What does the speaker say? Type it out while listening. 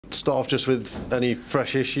start off just with any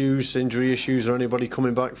fresh issues, injury issues, or anybody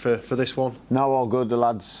coming back for this one? No, all good. The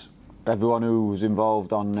lads, everyone who was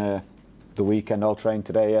involved on the weekend, all trained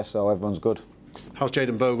today, yeah, so everyone's good. How's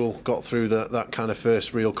Jayden Bogle got through that kind of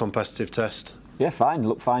first real competitive test? Yeah, fine.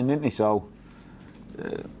 Looked fine, didn't he? So,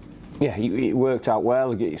 yeah, it worked out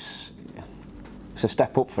well. It's a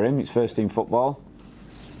step up for him. It's first team football.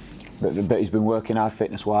 But he's been working hard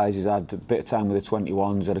fitness-wise. He's had a bit of time with the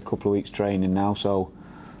 21s. Had a couple of weeks training now. So,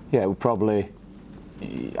 yeah, we probably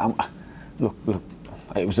look.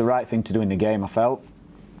 It was the right thing to do in the game, I felt.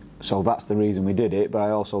 So that's the reason we did it. But I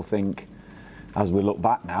also think, as we look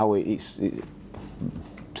back now, it's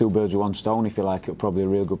two birds with one stone, if you like. It's probably a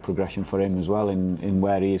real good progression for him as well in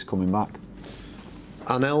where he is coming back.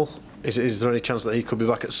 Anel, is there any chance that he could be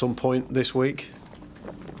back at some point this week?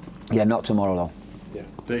 Yeah, not tomorrow though. Yeah,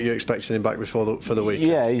 but you're expecting him back for the weekend?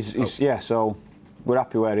 Yeah, yeah. So we're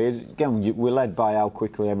happy where he is. Again, we're led by how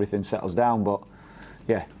quickly everything settles down, but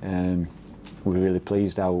yeah, we're really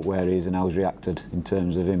pleased where he is and how he's reacted in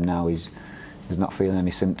terms of him now. He's not feeling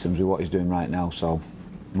any symptoms with what he's doing right now, so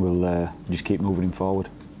we'll just keep moving him forward.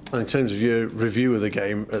 And in terms of your review of the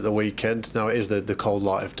game at the weekend, now it is the cold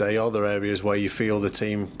light of day. Are there areas where you feel the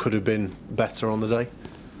team could have been better on the day?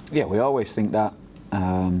 Yeah, we always think that.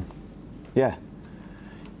 Yeah,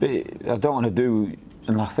 but I don't want to do,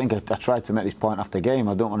 and I think I tried to make this point after the game,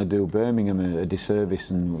 I don't want to do Birmingham a disservice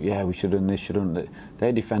and yeah, we should have done this, should have done that.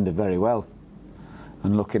 They defended very well,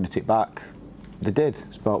 and looking at it back, they did.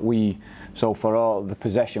 But so for all the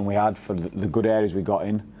possession we had, for the good areas we got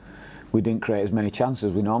in, we didn't create as many chances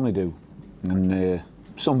as we normally do. And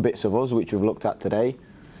some bits of us, which we've looked at today,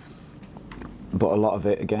 but a lot of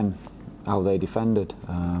it, again, how they defended.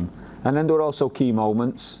 And then there were also key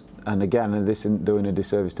moments, and again, this isn't doing a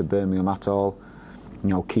disservice to Birmingham at all, you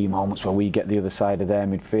know, key moments where we get the other side of their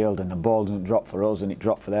midfield and the ball doesn't drop for us and it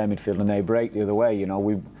dropped for their midfield and they break the other way. You know,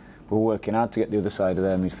 we're working hard to get the other side of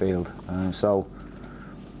their midfield. So,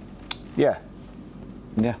 yeah,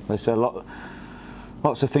 there's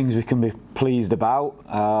lots of things we can be pleased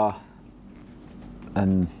about,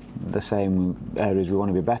 and the same areas we want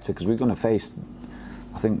to be better, because we're going to face,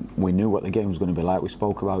 I think we knew what the game was going to be like. We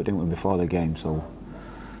spoke about it, didn't we, before the game, so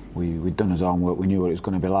we'd done our homework, we knew what it was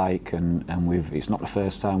going to be like, and it's not the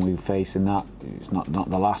first time we've facing that, it's not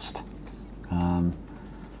the last.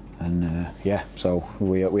 Yeah, so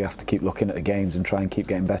we have to keep looking at the games and try and keep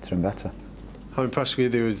getting better and better. How impressed were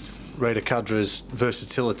you with Raider Kadra's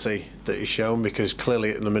versatility that he's shown? Because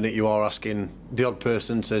clearly at the minute you are asking the odd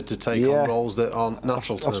person to take on roles that aren't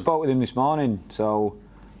natural to them. I spoke with him this morning, so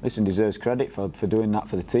listen, deserves credit for doing that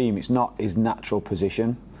for the team. It's not his natural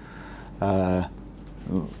position.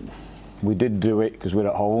 We did do it because we're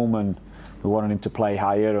at home and we wanted him to play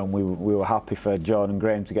higher, and we were happy for Jordan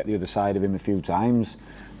Graham to get the other side of him a few times,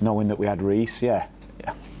 knowing that we had Reece. Yeah,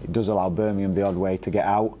 it does allow Birmingham the odd way to get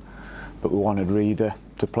out, but we wanted Reeder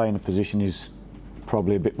to play in a position he's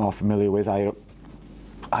probably a bit more familiar with, higher up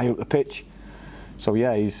the pitch. So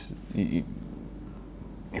yeah, he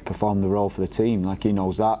performed the role for the team. Like, he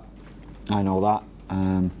knows that, I know that,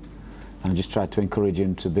 and I just tried to encourage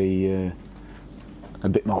him to be a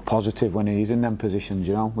bit more positive when he's in them positions.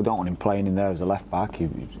 You know, we don't want him playing in there as a left back.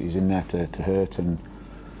 He's in there to hurt and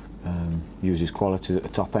use his qualities at the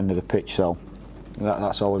top end of the pitch. So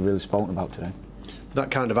that's all we've really spoken about today. That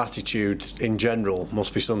kind of attitude in general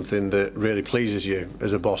must be something that really pleases you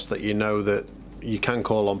as a boss, that you know that you can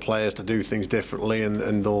call on players to do things differently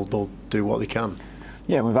and they'll do what they can.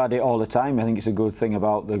 Yeah, we've had it all the time. I think it's a good thing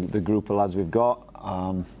about the group of lads we've got,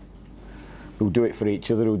 who do it for each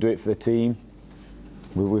other, who do it for the team.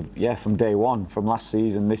 Yeah, from day one, from last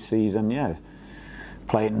season, this season, yeah,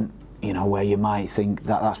 playing, you know, where you might think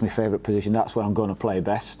that's my favourite position, that's where I'm going to play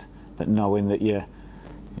best, but knowing that you're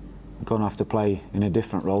going to have to play in a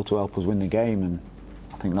different role to help us win the game, and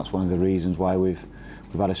I think that's one of the reasons why we've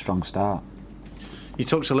had a strong start. You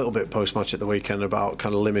talked a little bit post-match at the weekend about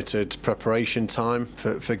kind of limited preparation time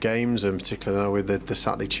for games, and particularly now with the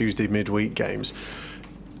Saturday, Tuesday midweek games.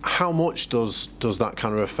 How much does that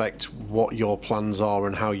kind of affect what your plans are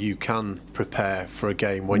and how you can prepare for a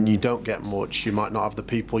game when you don't get much? You might not have the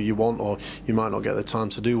people you want, or you might not get the time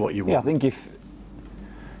to do what you want. Yeah, I think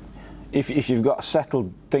if you've got a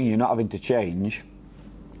settled thing you're not having to change,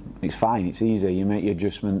 it's fine, it's easy. You make your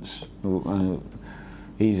adjustments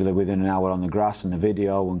easily within an hour on the grass, and the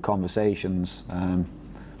video and conversations.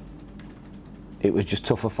 It was just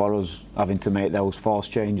tougher for us having to make those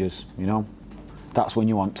forced changes, you know. That's when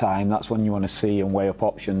you want time, that's when you want to see and weigh up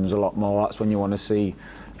options a lot more, that's when you want to see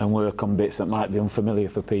and work on bits that might be unfamiliar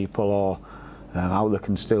for people, or how there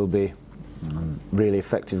can still be really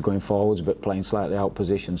effective going forwards, but playing slightly out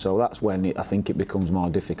position. So that's when I think it becomes more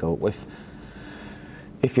difficult.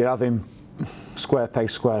 If you're having square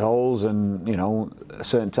pegs, square holes, and you know a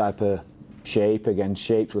certain type of shape against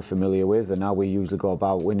shapes we're familiar with, and how we usually go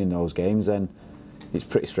about winning those games, then it's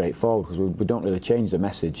pretty straightforward because we don't really change the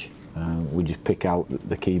message. We just pick out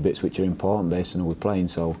the key bits which are important based on who we're playing.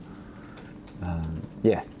 So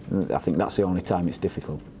yeah, I think that's the only time it's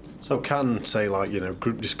difficult. So can, say, like, you know,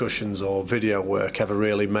 group discussions or video work ever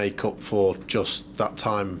really make up for just that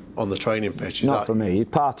time on the training pitch? Not for me.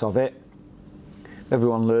 Part of it.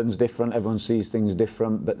 Everyone learns different, everyone sees things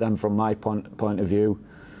different, but then from my point of view,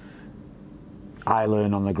 I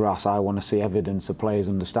learn on the grass. I want to see evidence of players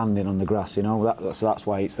understanding on the grass, you know. That's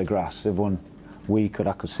why it's the grass. I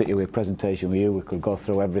could sit here with a presentation with you, we could go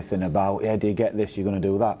through everything about, yeah, do you get this, you're going to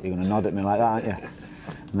do that, you're going to nod at me like that, aren't you?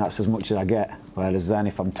 And that's as much as I get. Whereas then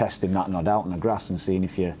if I'm testing that nod out on the grass and seeing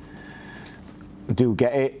if you do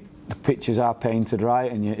get it, the pictures are painted right,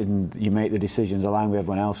 and you make the decisions aligned with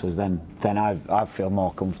everyone else's, then I feel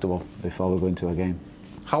more comfortable before we go into a game.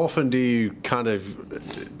 How often do you kind of,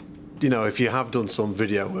 you know, if you have done some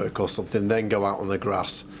video work or something, then go out on the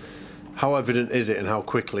grass, how evident is it and how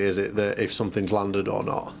quickly is it that if something's landed or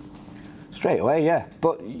not? Straight away, yeah,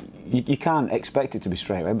 but you can't expect it to be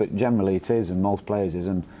straight away, but generally it is, and most players is.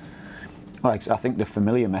 And like, I think the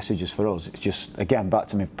familiar messages for us, it's just, again, back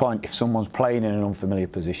to my point, if someone's playing in an unfamiliar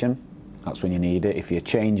position, that's when you need it. If you're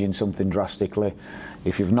changing something drastically,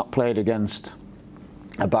 if you've not played against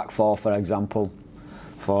a back four, for example,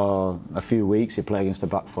 for a few weeks, you play against a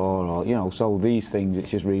back four, or, you know, so these things, it's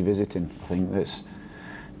just revisiting. I think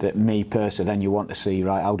that me personally, then you want to see,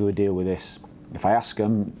 right, how do we deal with this? If I ask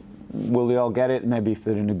them, will they all get it? Maybe if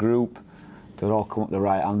they're in a group, they'll all come up with the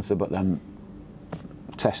right answer, but then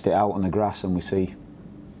test it out on the grass and we see.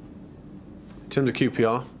 In terms of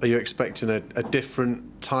QPR, are you expecting a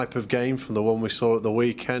different type of game from the one we saw at the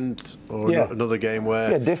weekend, or another game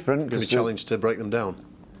where different, you're going to be challenged to break them down?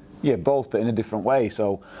 Yeah, both, but in a different way.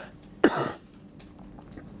 So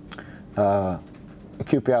QPR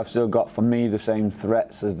have still got, for me, the same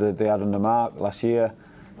threats as they had under Mark last year,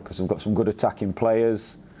 because they've got some good attacking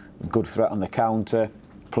players, good threat on the counter,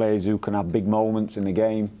 players who can have big moments in the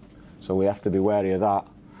game, so we have to be wary of that.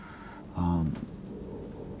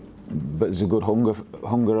 But there's a good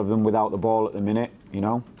hunger of them without the ball at the minute, you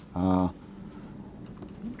know, and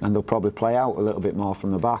they'll probably play out a little bit more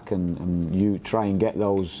from the back, and you try and get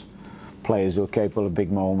those players who are capable of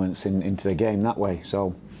big moments into the game that way.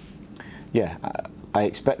 So yeah, I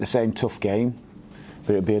expect the same tough game,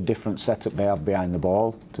 but it'll be a different setup they have behind the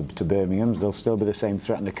ball to Birmingham's. They'll still be the same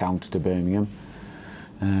threat on the counter to Birmingham.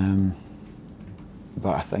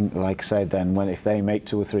 But I think, like I said, then if they make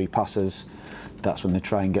 2 or 3 passes, that's when they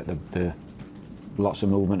try and get the lots of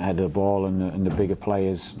movement ahead of the ball, and the bigger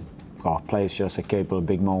players, or players just are capable of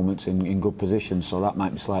big moments in good positions. So that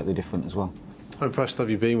might be slightly different as well. How impressed have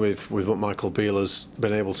you been with what Michael Beale's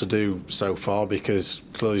been able to do so far? Because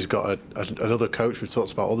clearly he's got another coach, we've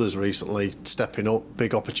talked about others recently, stepping up,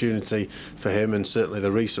 big opportunity for him, and certainly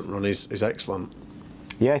the recent run is excellent.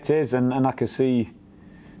 Yeah, it is, and I can see,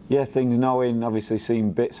 yeah, things knowing, obviously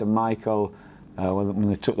seeing bits of Michael when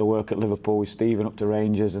they took the work at Liverpool with Stephen up to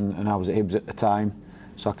Rangers, and I was at Hibs at the time,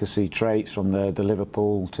 so I could see traits from the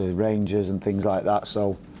Liverpool to Rangers and things like that.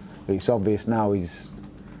 So it's obvious now he's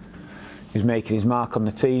making his mark on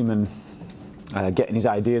the team and getting his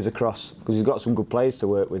ideas across, because he's got some good players to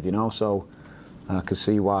work with, you know. So I could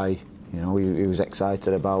see why, you know, he was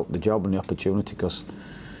excited about the job and the opportunity, because,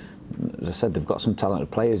 as I said, they've got some talented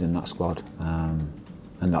players in that squad,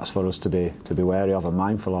 and that's for us to be wary of and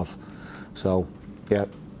mindful of. So yeah,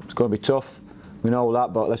 it's going to be tough. We know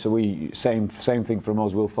that, but listen, same thing from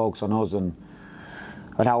us. We'll focus on us and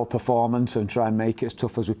our performance and try and make it as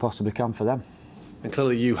tough as we possibly can for them. And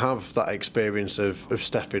clearly you have that experience of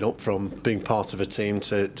stepping up from being part of a team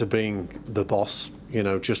to being the boss. You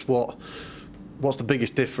know, just what's the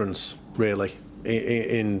biggest difference, really,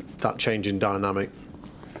 in that changing dynamic?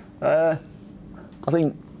 I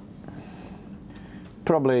think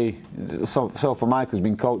probably, so for Mike, who's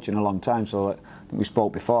been coaching a long time, so I think we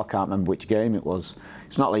spoke before, I can't remember which game it was.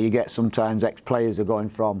 It's not like you get sometimes ex-players are going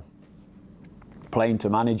from playing to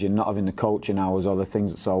managing, not having the coaching hours or the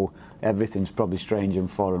things, so everything's probably strange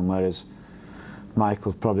and foreign, whereas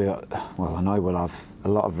Michael's probably, well, I know he will have a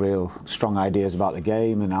lot of real strong ideas about the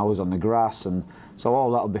game and hours on the grass, and so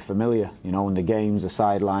all that'll be familiar, you know, and the games, the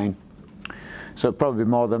sideline. So it'll probably be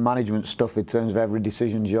more the management stuff in terms of every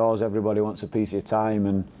decision's yours, everybody wants a piece of your time,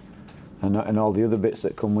 and all the other bits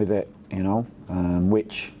that come with it, you know,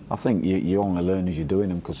 which I think you only learn as you're doing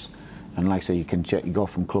them, because And like I say, you can check, you go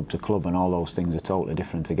from club to club, and all those things are totally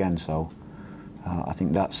different again. So I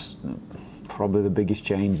think that's probably the biggest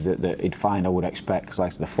change that he'd find. I would expect, because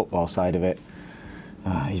like the football side of it,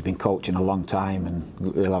 he's been coaching a long time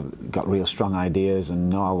and he'll have got real strong ideas, and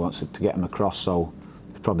Noah wants to get them across. So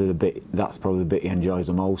probably that's probably the bit he enjoys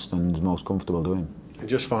the most and is most comfortable doing. And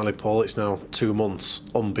just finally, Paul, it's now 2 months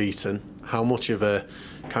unbeaten. How much of a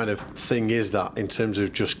kind of thing is that in terms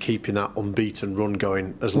of just keeping that unbeaten run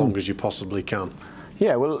going as long as you possibly can?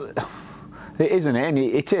 Yeah, well, it isn't it? And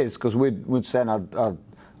it is, because we'd said, of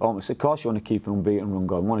course you want to keep an unbeaten run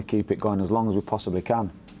going. We want to keep it going as long as we possibly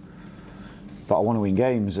can. But I want to win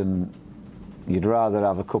games, and you'd rather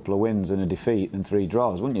have a couple of wins and a defeat than 3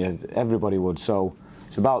 draws, wouldn't you? Everybody would. So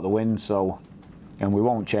it's about the win. So, and we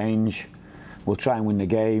won't change. We'll try and win the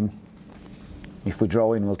game. If we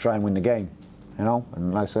draw in, we'll try and win the game, you know.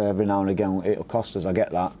 And like I say, every now and again it'll cost us. I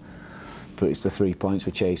get that, but it's the 3 points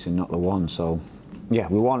we're chasing, not the 1. So, yeah,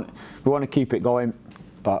 we want to keep it going,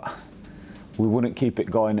 but we wouldn't keep it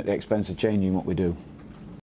going at the expense of changing what we do.